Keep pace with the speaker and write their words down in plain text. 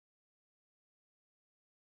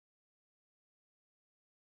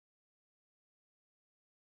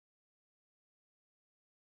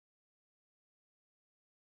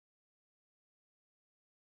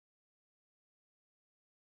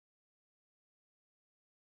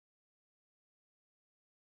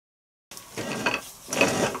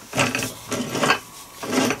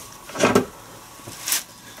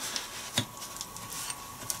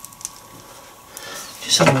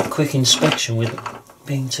Just having a quick inspection with it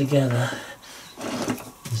being together.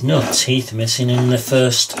 There's no teeth missing in the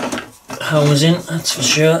first housing, that's for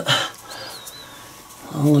sure.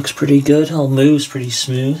 All looks pretty good, all moves pretty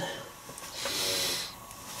smooth.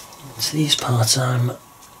 It's these parts I'm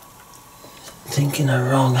thinking are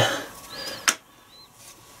wrong.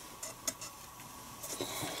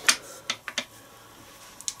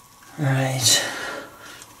 Right.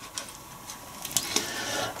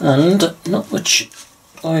 And not much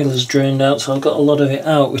oil is drained out, so I've got a lot of it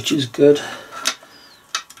out, which is good.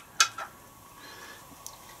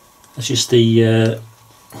 That's just the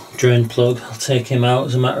drain plug. I'll take him out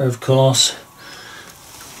as a matter of course.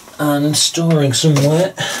 And storing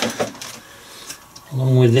somewhere,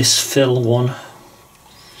 along with this fill one,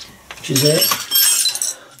 which is it.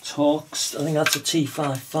 Torx, I think that's a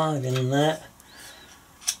T5 in there.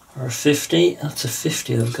 Or a 50, that's a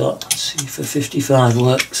 50 I've got. Let's see if a 55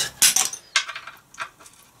 works.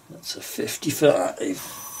 That's a 55.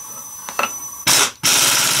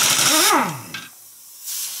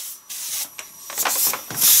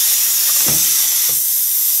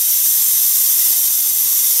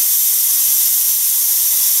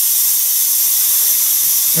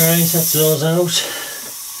 Right, that's those out.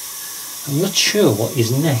 I'm not sure what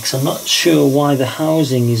is next. I'm not sure why the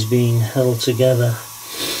housing is being held together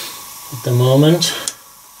at the moment.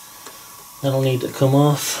 That'll need to come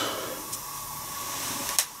off.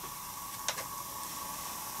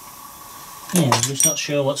 Yeah, I'm just not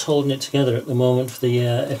sure what's holding it together at the moment for the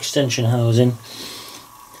extension housing.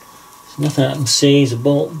 There's nothing I can see. There's a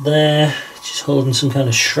bolt there, just holding some kind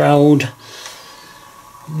of shroud.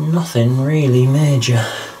 Nothing really major.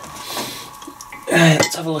 Right,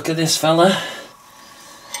 let's have a look at this fella.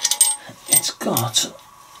 It's got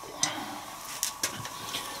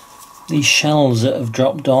these shells that have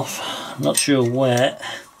dropped off. I'm not sure where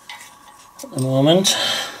at the moment.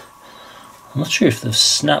 I'm not sure if they've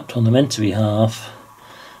snapped or they're meant to be half.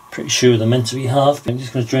 Pretty sure they're meant to be half. But I'm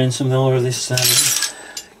just going to drain some more of this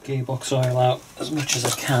gearbox oil out as much as I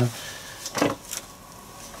can.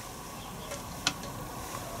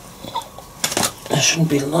 There shouldn't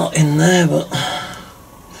be a lot in there, but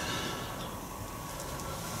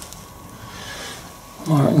the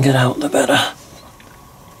more I can get out, the better.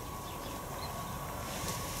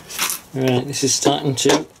 Right, this is starting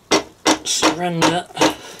to surrender.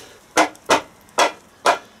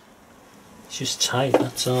 It's just tight,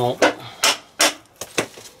 that's all. That's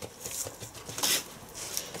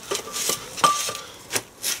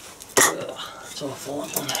awful,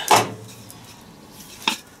 that one.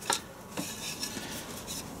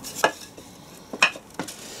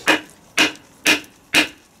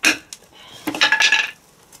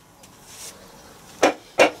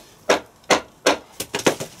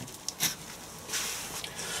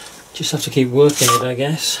 Just have to keep working it, I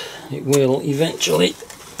guess. It will eventually.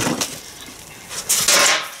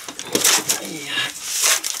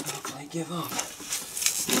 Hopefully give up.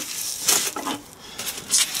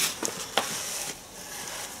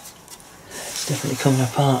 It's definitely coming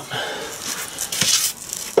apart.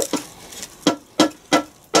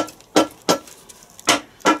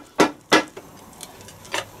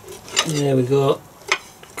 There we go.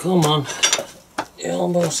 Come on. You're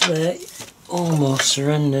almost there. Almost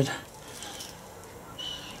surrendered.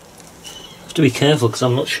 Have to be careful because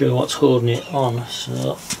I'm not sure what's holding it on,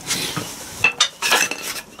 so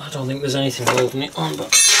I don't think there's anything holding it on,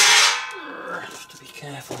 but I have to be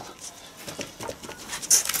careful.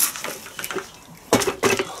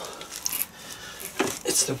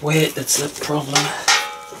 It's the weight that's the problem.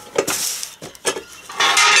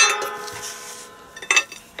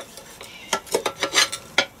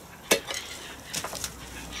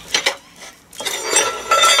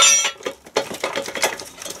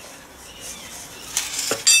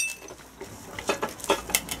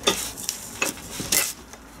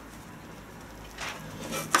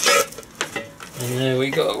 And there we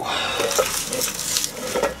go.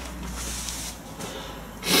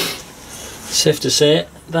 Safe to say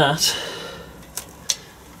that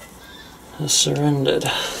has surrendered.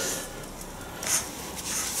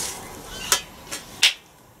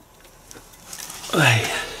 Right.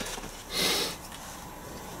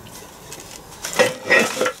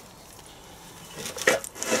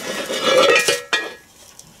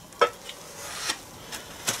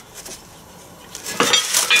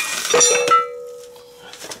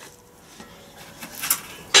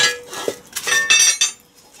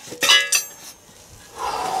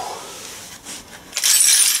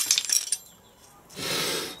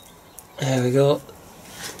 There we go.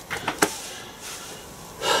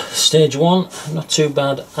 Stage 1, not too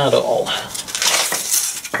bad at all.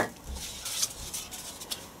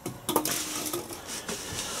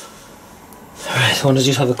 Right, I want to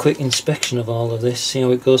just have a quick inspection of all of this, see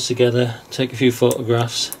how it goes together, take a few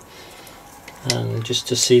photographs, and just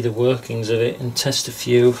to see the workings of it and test a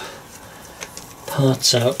few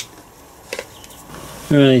parts out.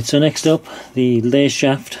 Right, so next up, the lay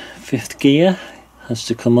shaft 5th gear has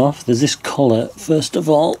to come off. There's this collar first of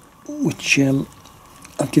all, which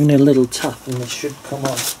I've given it a little tap and it should come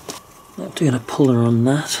off. I have to get a puller on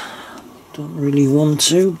that. Don't really want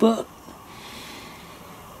to, but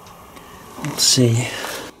let's see.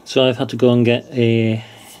 So I've had to go and get a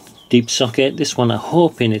deep socket. This one I'm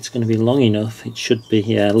hoping it's going to be long enough. It should be.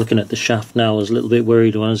 Yeah, looking at the shaft now, I was a little bit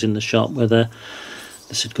worried when I was in the shop whether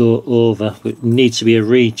this would go over. It needs to be a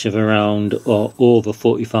reach of around or over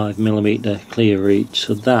 45mm clear reach.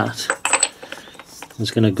 So that is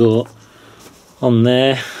going to go on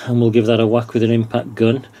there, and we'll give that a whack with an impact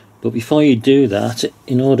gun. But before you do that,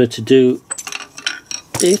 in order to do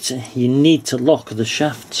it, you need to lock the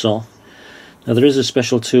shafts off. Now there is a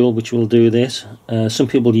special tool which will do this. Some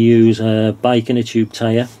people use a bike and a tube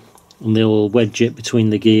tyre, and they'll wedge it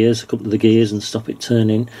between the gears, a couple of the gears, and stop it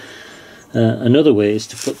turning. Another way is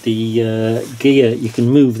to put the gear, you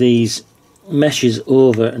can move these meshes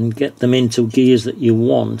over and get them into gears that you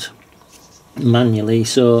want manually.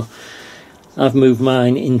 So I've moved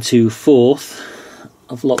mine into 4th,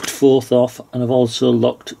 I've locked 4th off, and I've also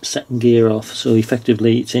locked 2nd gear off, so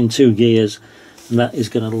effectively it's in 2 gears, and that is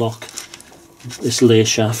going to lock this lay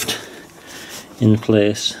shaft in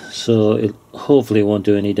place, so it hopefully won't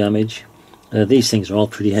do any damage. These things are all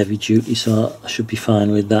pretty heavy duty, so I should be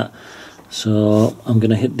fine with that. So I'm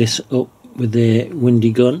going to hit this up with the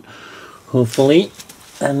windy gun, hopefully,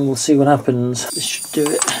 and we'll see what happens. This should do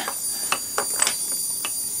it.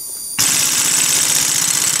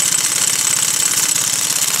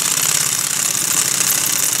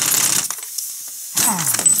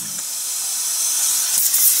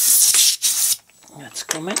 That's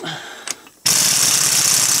coming.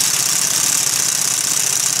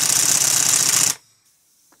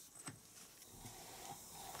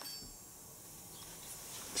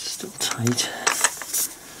 Still tight.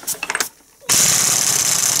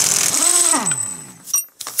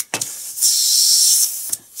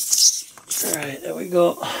 Right, there we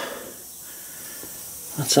go.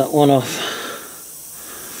 That's that one off.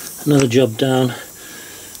 Another job down.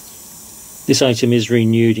 This item is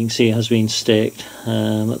renewed, you can see it has been staked,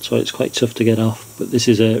 that's why it's quite tough to get off, but this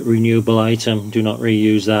is a renewable item, do not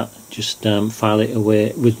reuse that, just file it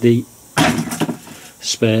away with the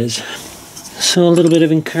spares. So a little bit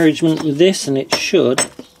of encouragement with this, and it should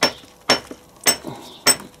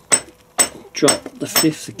drop the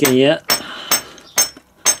 5th gear.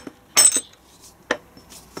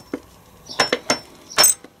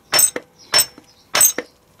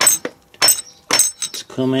 It's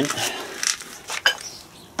coming.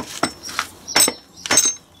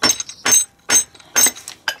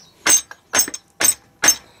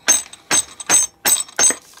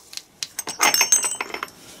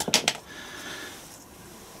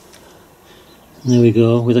 There we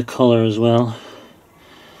go, with a collar as well.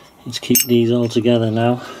 Let's keep these all together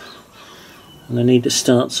now. And I need to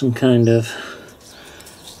start some kind of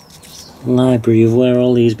library of where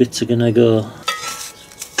all these bits are going to go.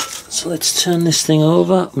 So let's turn this thing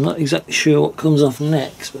over. I'm not exactly sure what comes off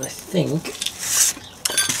next, but I think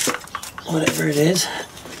whatever it is,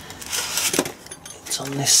 it's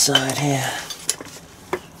on this side here.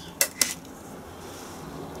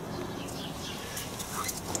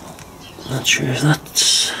 Not sure if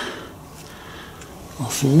that's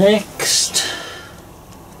off next.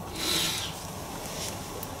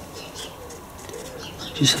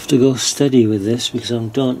 Just have to go steady with this because I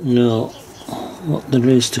don't know what there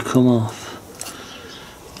is to come off.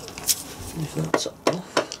 If that's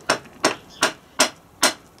off.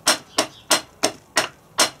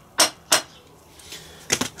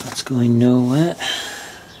 That's going nowhere.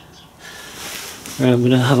 Right, I'm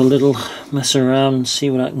going to have a little mess around and see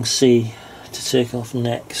what I can see to take off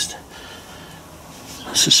next.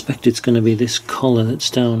 I suspect it's going to be this collar that's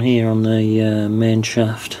down here on the main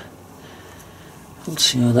shaft. Let's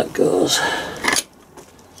see how that goes.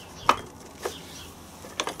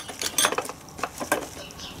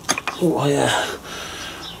 Oh yeah,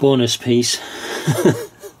 bonus piece.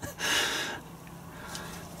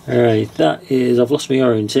 Alright, that is, I've lost my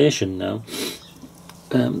orientation now.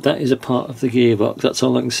 That is a part of the gearbox, that's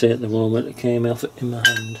all I can say at the moment. It came off in my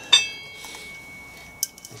hand.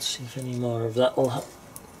 Let's see if any more of that will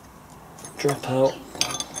drop out.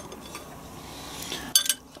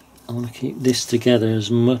 I want to keep this together as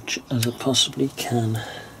much as I possibly can.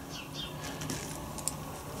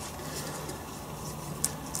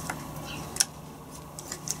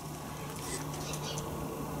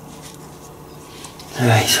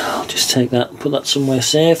 Right, I'll just take that and put that somewhere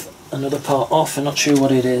safe. Another part off, I'm not sure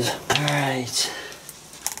what it is. Right.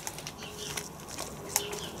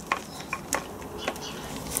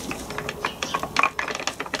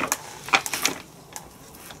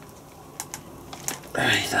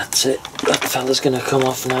 Right, that's it. That fella's going to come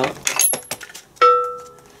off now.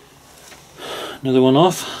 Another one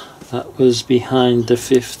off. That was behind the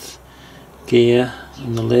 5th gear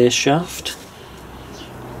in the lay shaft.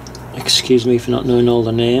 Excuse me for not knowing all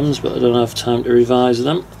the names, but I don't have time to revise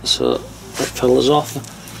them, so that fella's off.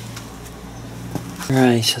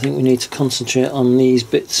 Right, I think we need to concentrate on these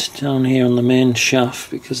bits down here on the main shaft,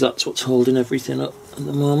 because that's what's holding everything up at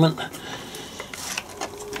the moment.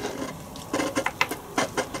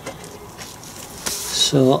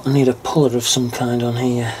 So I need a puller of some kind on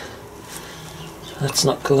here. That's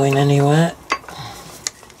not going anywhere.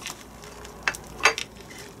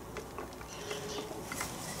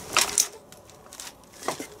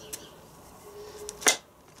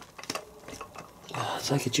 Oh,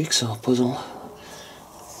 it's like a jigsaw puzzle.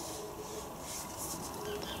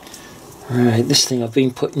 Right, this thing I've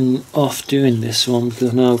been putting off doing this one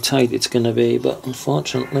because I know how tight it's going to be, but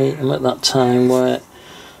unfortunately I'm at that time where I'm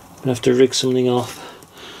going to have to rig something off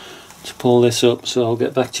to pull this up, so I'll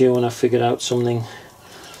get back to you when I've figured out something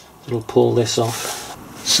that'll pull this off.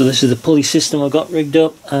 So this is the pulley system I've got rigged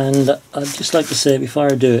up, and I'd just like to say before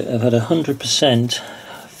I do it, I've had 100%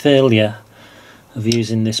 failure of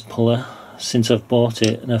using this puller since I've bought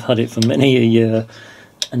it, and I've had it for many a year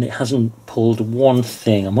and it hasn't pulled one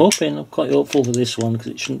thing. I'm quite hopeful for this one because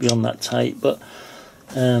it shouldn't be on that tight, but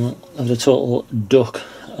I've had a total duck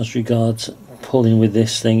as regards pulling with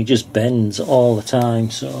this thing. It just bends all the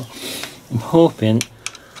time, so I'm hoping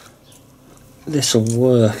this will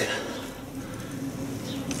work.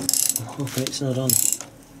 I'm hoping it's not on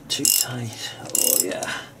too tight. Oh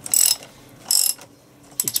yeah,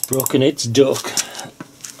 it's broken its duck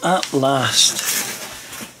at last.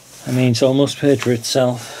 I mean, it's almost paid for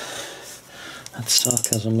itself. That's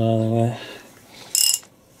sarcasm, by the way.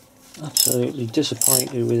 Absolutely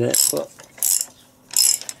disappointed with it, but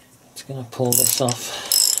it's going to pull this off.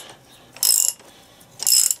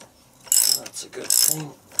 That's a good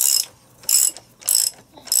thing.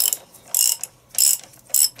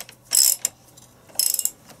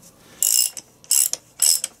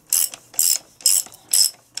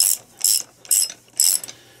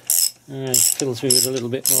 Alright, fills me with a little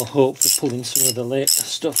bit more hope for pulling some of the later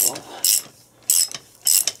stuff off.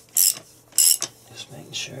 Just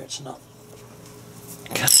making sure it's not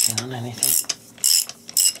catching on anything.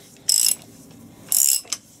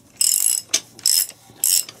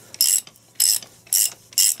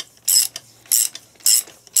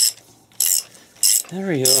 There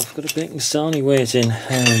we go, I've got a baking sarnie waiting.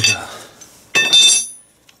 There we go.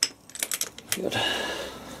 Good.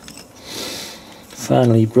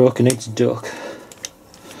 Finally broken its duck.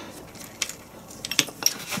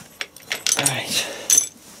 Right.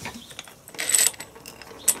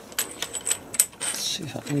 Let's see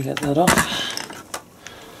if I can get that off.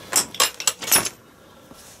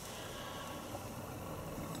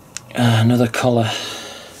 Another collar.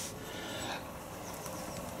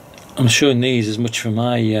 I'm showing these as much for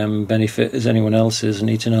my benefit as anyone else's. I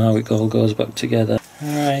need to know how it all goes back together.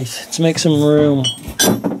 Alright, let's make some room.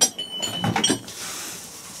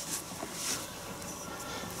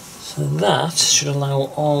 So that should allow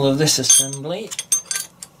all of this assembly.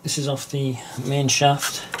 This is off the main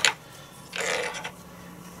shaft.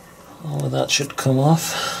 All of that should come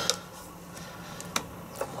off.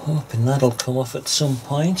 Hoping that'll come off at some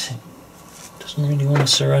point. It doesn't really want to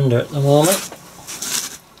surrender at the moment.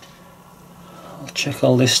 I'll check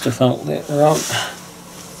all this stuff out later on.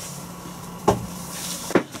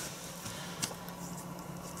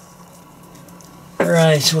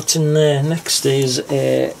 Right, what's in there? Next is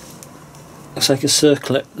a, looks like a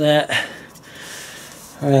circlip there.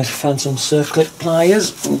 Alright, find some circlip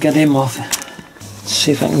pliers and get him off. Let's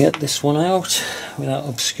see if I can get this one out without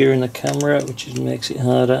obscuring the camera, which makes it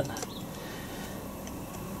harder.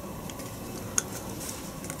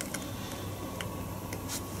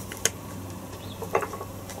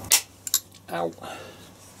 Ow.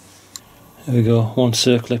 There we go, one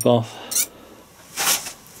circlip off.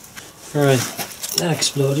 Right, that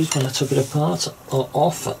exploded when I took it apart or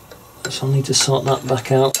off, so I'll need to sort that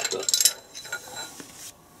back out.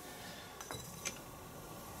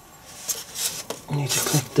 I need to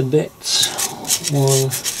click the bits. 1,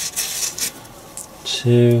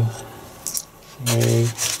 2, 3,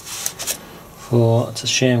 4. It's a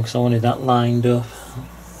shame because I wanted that lined up.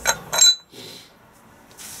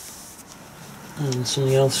 And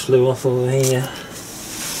something else flew off over here.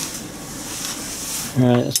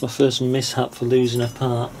 Right, that's my first mishap for losing a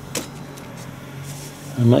part.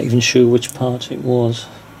 I'm not even sure which part it was.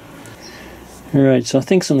 Right, so I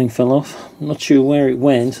think something fell off. I'm not sure where it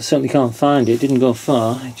went. I certainly can't find it. It didn't go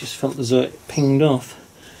far. It just felt as though it pinged off.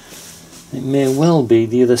 It may well be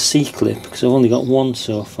the other C-clip, because I've only got one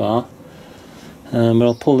so far. But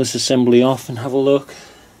I'll pull this assembly off and have a look.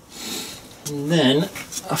 And then,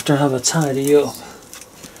 after I have a tidy up,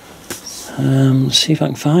 see if I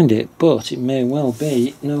can find it. But it may well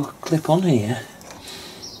be no clip on here.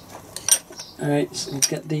 Alright, so let's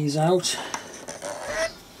get these out.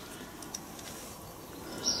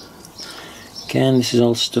 Again, this is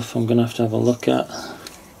all stuff I'm going to have a look at.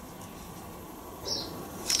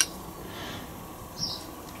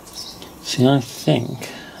 See, I think,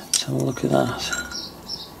 let's have a look at that.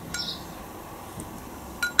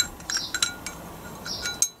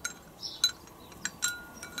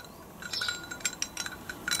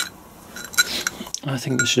 I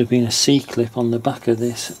think there should have been a C-clip on the back of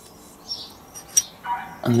this.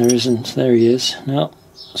 And there isn't. There he is. No,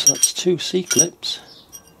 so that's two C-clips.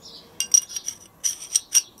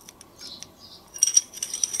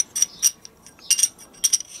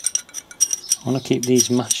 I want to keep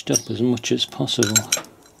these matched up as much as possible.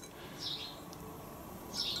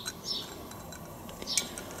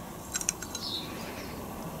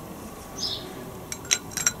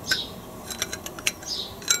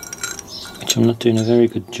 Which I'm not doing a very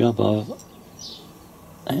good job of,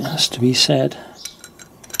 it has to be said.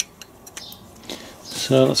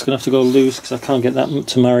 So it's going to have to go loose because I can't get that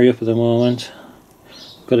to marry up at the moment.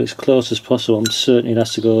 I've got it as close as possible. I'm certain it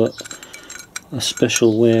has to go a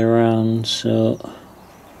special way around, so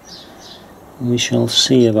we shall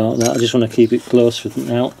see about that. I just want to keep it close for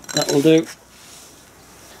now. That'll do.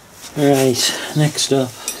 Right, next up,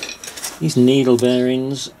 these needle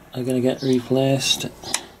bearings are going to get replaced.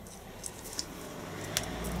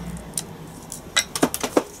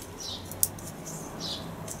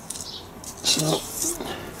 So,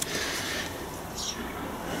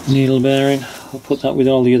 needle bearing, I'll put that with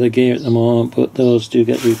all the other gear at the moment, but those do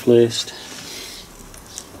get replaced.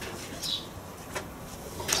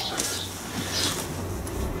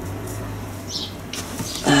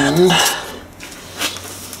 And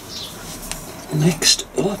next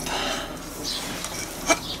up,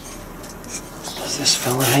 there's this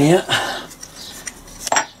fella here,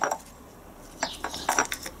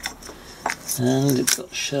 and it's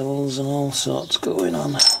got shells and all sorts going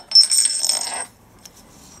on.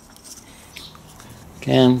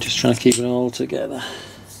 Again, just trying to keep it all together.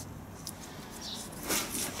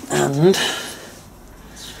 And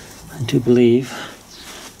I do believe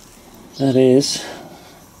that is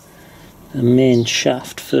the main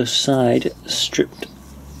shaft, first side, stripped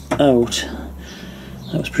out.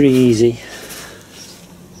 That was pretty easy.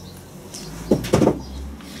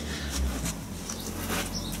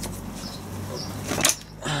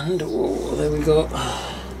 And oh, there we go.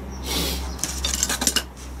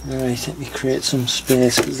 Right, let me create some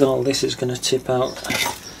space because all this is going to tip out.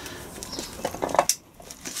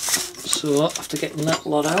 So after getting that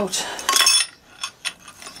lot out,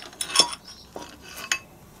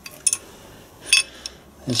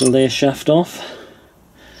 there's a layer shaft off.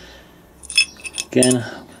 Again,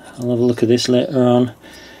 I'll have a look at this later on,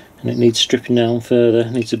 and it needs stripping down further.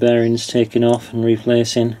 It needs the bearings taken off and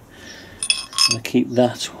replacing. I'll keep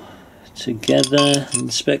that together,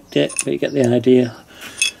 inspect it, but you get the idea.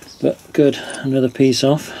 But good, another piece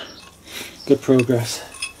off. Good progress.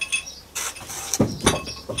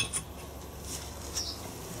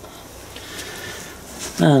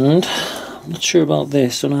 And I'm not sure about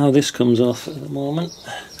this, I don't know how this comes off at the moment.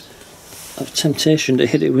 I've temptation to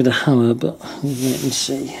hit it with a hammer, but we'll wait and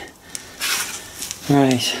see.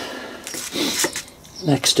 Right,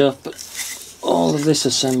 next up, all of this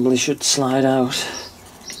assembly should slide out.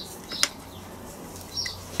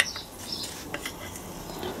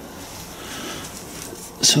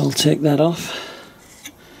 So I'll take that off.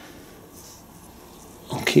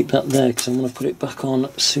 I'll keep that there because I'm going to put it back on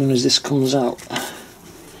as soon as this comes out.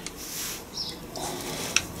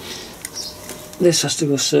 This has to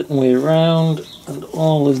go a certain way around, and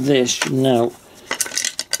all of this should now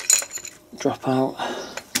drop out.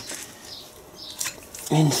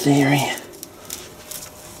 In theory.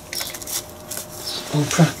 In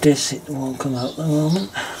practice it won't come out at the moment.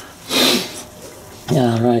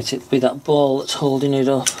 Yeah, right, it'll be that ball that's holding it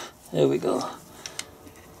up. There we go.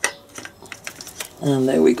 And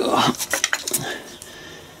there we go.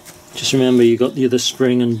 Just remember you got the other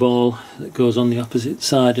spring and ball that goes on the opposite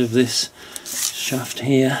side of this shaft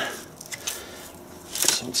here.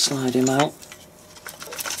 So I'll slide him out.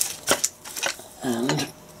 And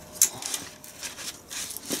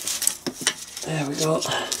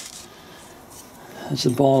There's the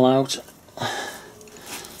ball out.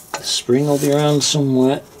 The spring will be around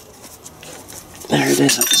somewhere. There it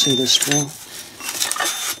is, I can see the spring.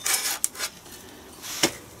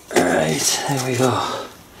 Right, there we go.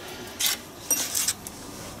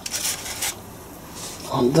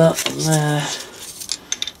 On that on there.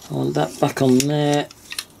 I want that back on there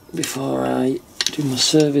before I do my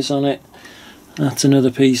service on it. That's another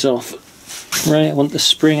piece off. Right, I want the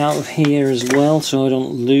spring out of here as well so I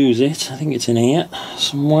don't lose it. I think it's in here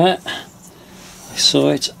somewhere. I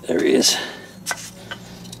saw it, there it is.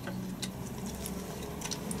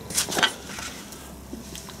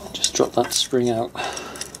 I'll just drop that spring out.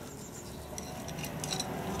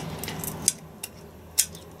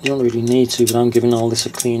 You don't really need to, but I'm giving all this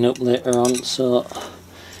a clean up later on, so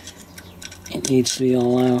it needs to be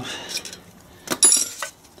all out.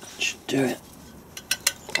 That should do it.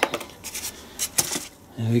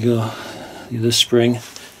 There we go, the other spring.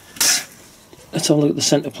 Let's have a look at the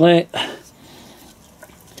centre plate. I'm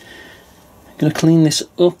going to clean this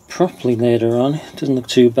up properly later on. It doesn't look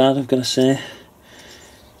too bad, I've got to say.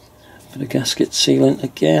 Bit of gasket sealant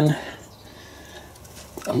again.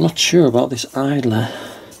 I'm not sure about this idler.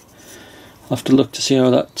 I'll have to look to see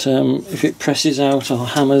how that, if it presses out or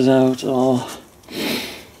hammers out, or...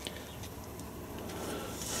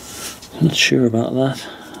 I'm not sure about that.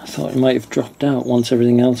 I thought it might have dropped out once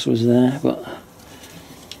everything else was there, but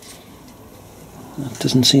that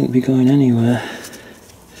doesn't seem to be going anywhere.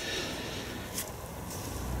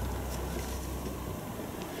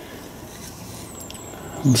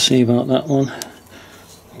 We'll see about that one.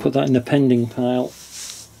 Put that in the pending pile.